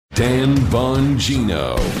Dan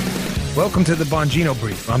Bongino. Welcome to the Bongino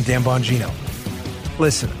Brief. I'm Dan Bongino.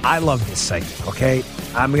 Listen, I love this segment, okay?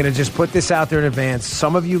 I'm going to just put this out there in advance.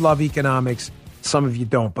 Some of you love economics, some of you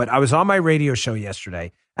don't. But I was on my radio show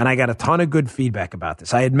yesterday, and I got a ton of good feedback about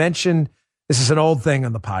this. I had mentioned, this is an old thing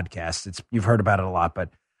on the podcast. You've heard about it a lot, but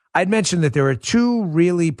I'd mentioned that there are two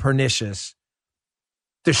really pernicious,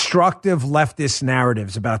 destructive leftist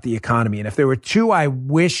narratives about the economy. And if there were two, I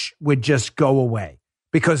wish would just go away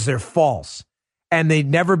because they're false and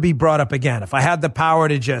they'd never be brought up again. If I had the power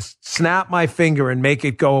to just snap my finger and make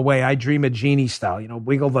it go away, I dream a genie style,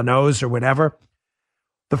 wiggle the nose or whatever.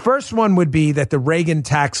 The first one would be that the Reagan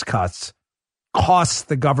tax cuts cost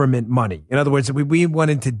the government money. In other words, we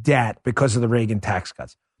went into debt because of the Reagan tax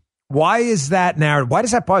cuts. Why is that narrative? Why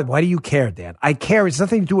does that bother? Why do you care, Dan? I care. It's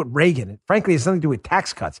nothing to do with Reagan. Frankly, it's nothing to do with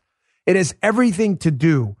tax cuts. It has everything to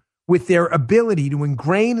do with their ability to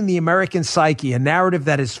ingrain in the American psyche a narrative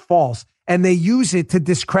that is false, and they use it to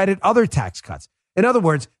discredit other tax cuts. In other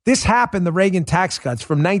words, this happened, the Reagan tax cuts,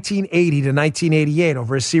 from 1980 to 1988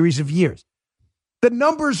 over a series of years. The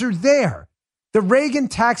numbers are there. The Reagan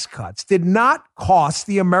tax cuts did not cost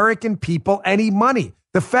the American people any money.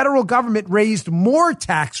 The federal government raised more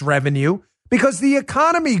tax revenue because the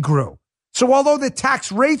economy grew. So although the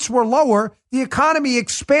tax rates were lower, the economy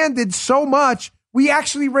expanded so much, we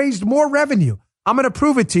actually raised more revenue. I'm going to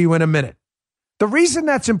prove it to you in a minute. The reason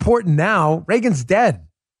that's important now, Reagan's dead.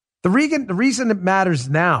 The reason it matters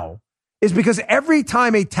now is because every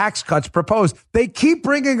time a tax cut's proposed, they keep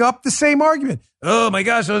bringing up the same argument. Oh my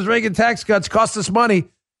gosh, those Reagan tax cuts cost us money.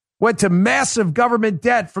 Went to massive government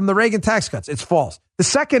debt from the Reagan tax cuts. It's false. The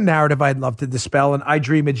second narrative I'd love to dispel, and I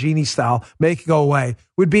dream a genie style, make it go away,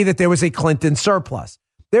 would be that there was a Clinton surplus.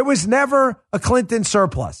 There was never a Clinton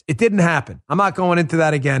surplus. It didn't happen. I'm not going into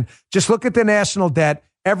that again. Just look at the national debt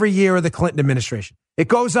every year of the Clinton administration. It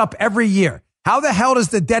goes up every year. How the hell does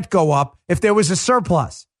the debt go up if there was a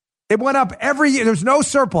surplus? It went up every year. There's no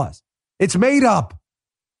surplus. It's made up.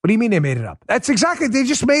 What do you mean they made it up? That's exactly, they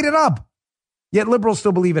just made it up. Yet liberals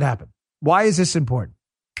still believe it happened. Why is this important?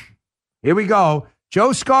 Here we go.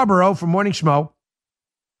 Joe Scarborough from Morning Schmo.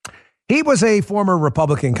 He was a former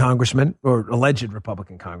Republican congressman, or alleged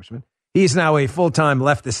Republican congressman. He's now a full-time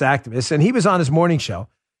leftist activist, and he was on his morning show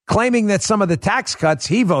claiming that some of the tax cuts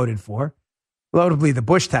he voted for, notably the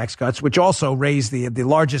Bush tax cuts, which also raised the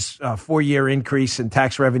largest four-year increase in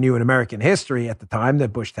tax revenue in American history at the time, the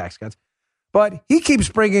Bush tax cuts. But he keeps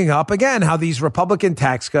bringing up, again, how these Republican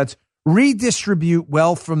tax cuts redistribute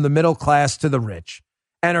wealth from the middle class to the rich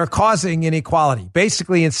and are causing inequality,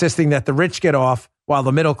 basically insisting that the rich get off while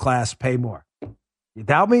the middle class pay more. You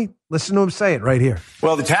doubt me? Listen to him say it right here.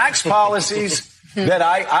 Well, the tax policies that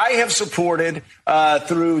I have supported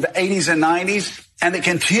through the 80s and 90s and that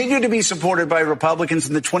continue to be supported by Republicans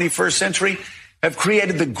in the 21st century have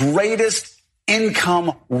created the greatest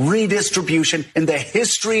income redistribution in the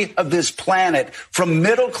history of this planet from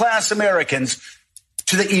middle-class Americans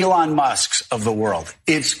to the Elon Musks of the world.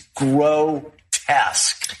 It's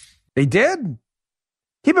grotesque. They did.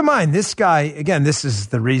 Keep in mind, this guy, again, this is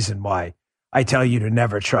the reason why I tell you to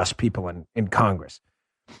never trust people in Congress.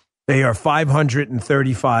 They are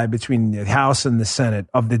 535 between the House and the Senate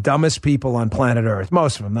of the dumbest people on planet Earth.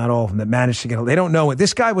 Most of them, not all of them, that managed to get it. They don't know it.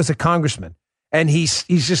 This guy was a congressman, and he's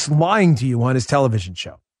just lying to you on his television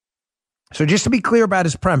show. So just to be clear about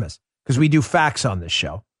his premise, because we do facts on this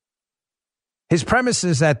show, his premise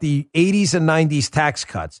is that the 80s and 90s tax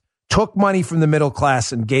cuts took money from the middle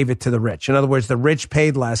class and gave it to the rich. In other words, the rich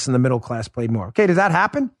paid less and the middle class paid more. Okay, did that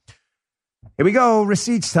happen? Here we go.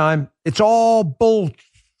 Receipts time. It's all bull.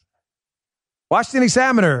 Washington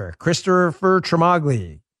Examiner, Christopher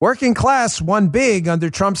Tremagli. Working class won big under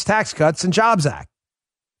Trump's Tax Cuts and Jobs Act.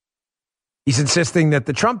 He's insisting that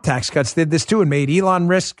the Trump tax cuts did this too and made Elon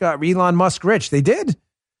Musk rich. They did.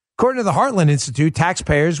 According to the Heartland Institute,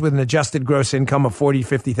 taxpayers with an adjusted gross income of $40,000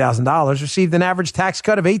 to $50,000 received an average tax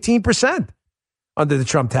cut of 18% under the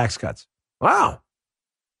Trump tax cuts. Wow.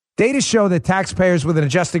 Data show that taxpayers with an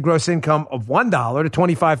adjusted gross income of $1 to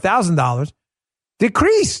 $25,000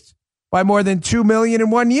 decreased by more than 2 million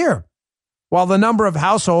in 1 year, while the number of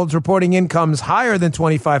households reporting incomes higher than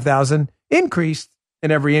 $25,000 increased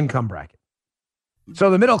in every income bracket.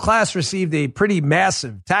 So the middle class received a pretty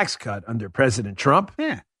massive tax cut under President Trump.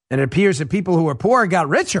 Yeah. And it appears that people who were poor got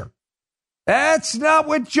richer. That's not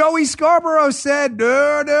what Joey Scarborough said.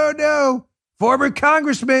 No. Former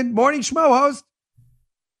congressman, Morning Schmo host.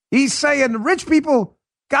 He's saying the rich people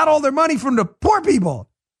got all their money from the poor people.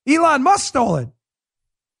 Elon Musk stole it.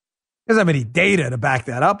 Doesn't have any data to back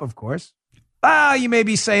that up, of course. You may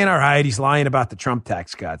be saying, all right, he's lying about the Trump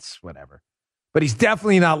tax cuts, whatever. But he's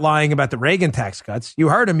definitely not lying about the Reagan tax cuts. You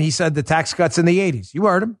heard him. He said the tax cuts in the 80s. You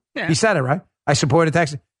heard him. Yeah. He said it, right? I supported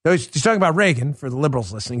tax. He's talking about Reagan, for the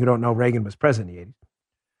liberals listening who don't know Reagan was president in the 80s.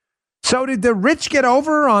 So did the rich get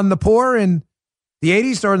over on the poor in the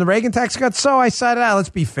 80s during the Reagan tax cuts? So I said, let's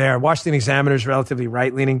be fair. Washington Examiner is relatively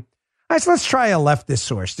right-leaning. I said, let's try a leftist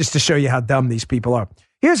source just to show you how dumb these people are.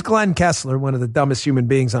 Here's Glenn Kessler, one of the dumbest human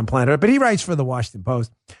beings on planet Earth, but he writes for the Washington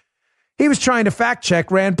Post. He was trying to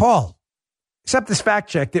fact-check Rand Paul. Except this fact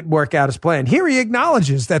check didn't work out as planned. Here he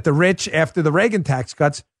acknowledges that the rich, after the Reagan tax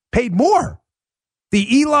cuts, paid more.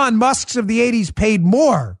 The Elon Musks of the 80s paid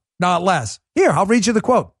more, not less. Here, I'll read you the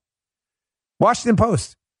quote. Washington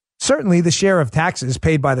Post. Certainly the share of taxes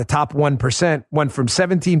paid by the top 1% went from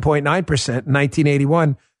 17.9% in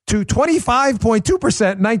 1981 to 25.2%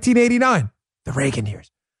 in 1989, the Reagan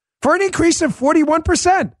years, for an increase of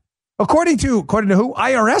 41%. According to who?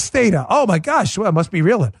 IRS data. Oh my gosh, well, it must be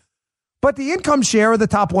real. But the income share of the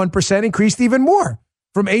top 1% increased even more,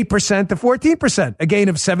 from 8% to 14%, a gain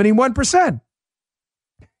of 71%.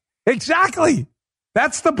 Exactly.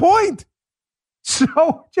 That's the point.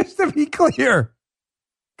 So just to be clear,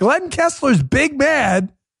 Glenn Kessler's big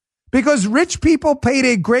mad because rich people paid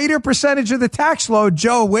a greater percentage of the tax load,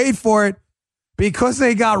 Joe, wait for it, because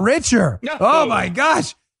they got richer. No. Oh my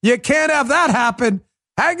gosh. You can't have that happen.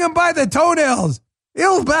 Hang them by the toenails.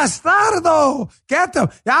 Il bastardo. Get them.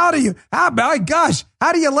 My gosh.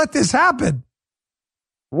 How do you let this happen?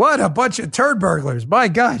 What a bunch of turd burglars. My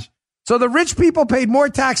gosh. So the rich people paid more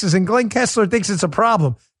taxes, and Glenn Kessler thinks it's a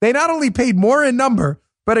problem. They not only paid more in number,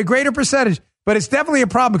 but a greater percentage. But it's definitely a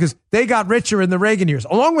problem because they got richer in the Reagan years,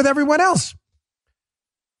 along with everyone else.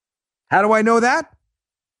 How do I know that?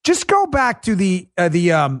 Just go back to the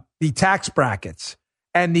tax brackets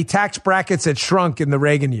and the tax brackets that shrunk in the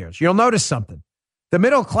Reagan years. You'll notice something. The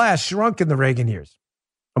middle class shrunk in the Reagan years.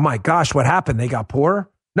 Oh my gosh, what happened? They got poorer?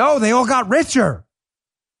 No, they all got richer.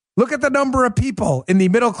 Look at the number of people in the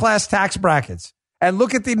middle class tax brackets and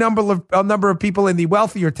look at the number of people in the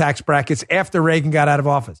wealthier tax brackets after Reagan got out of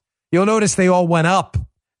office. You'll notice they all went up.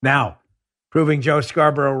 Now, proving Joe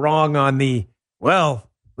Scarborough wrong on we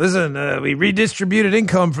redistributed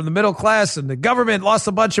income from the middle class and the government lost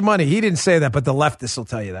a bunch of money. He didn't say that, but the leftists will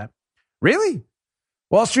tell you that. Really?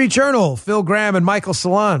 Wall Street Journal, Phil Graham and Michael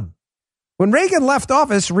Salon. When Reagan left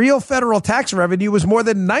office, real federal tax revenue was more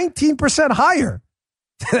than 19% higher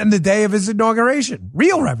than the day of his inauguration.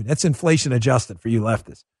 Real revenue. That's inflation adjusted for you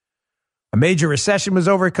leftists. A major recession was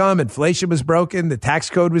overcome. Inflation was broken. The tax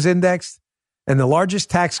code was indexed. And the largest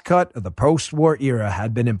tax cut of the post-war era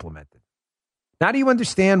had been implemented. Now do you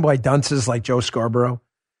understand why dunces like Joe Scarborough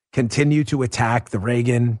continue to attack the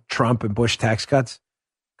Reagan, Trump, and Bush tax cuts?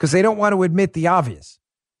 Because they don't want to admit the obvious.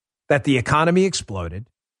 That the economy exploded,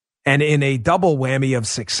 and in a double whammy of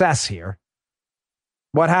success here,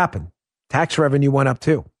 what happened? Tax revenue went up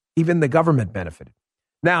too. Even the government benefited.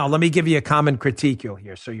 Now, let me give you a common critique you'll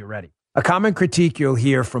hear, so you're ready. A common critique you'll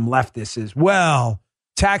hear from leftists is, well,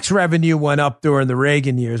 tax revenue went up during the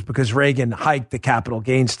Reagan years because Reagan hiked the capital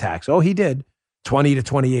gains tax. Oh, he did, 20 to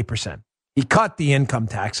 28%. He cut the income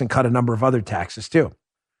tax and cut a number of other taxes too.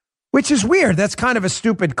 Which is weird. That's kind of a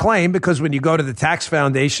stupid claim because when you go to the Tax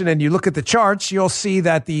Foundation and you look at the charts, you'll see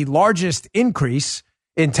that the largest increase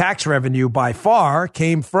in tax revenue by far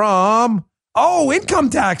came from, income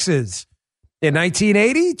taxes. In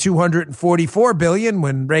 1980, $244 billion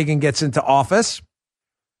when Reagan gets into office.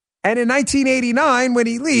 And in 1989, when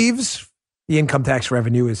he leaves, the income tax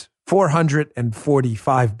revenue is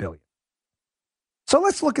 $445 billion. So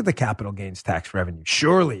let's look at the capital gains tax revenue.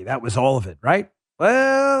 Surely that was all of it, right?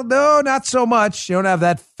 Well, no, not so much. You don't have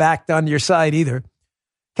that fact on your side either.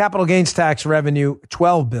 Capital gains tax revenue,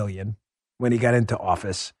 $12 billion when he got into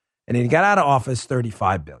office. And then he got out of office,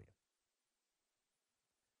 $35 billion.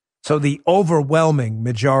 So the overwhelming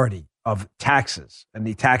majority of taxes and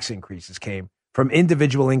the tax increases came from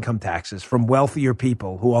individual income taxes from wealthier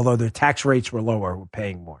people who, although their tax rates were lower, were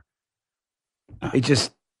paying more. They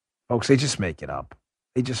just make it up.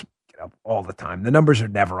 They just make it up all the time. The numbers are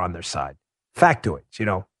never on their side. Factoids,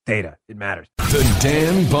 data, it matters. The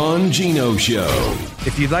Dan Bongino Show.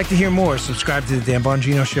 If you'd like to hear more, subscribe to the Dan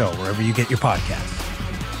Bongino Show wherever you get your podcasts.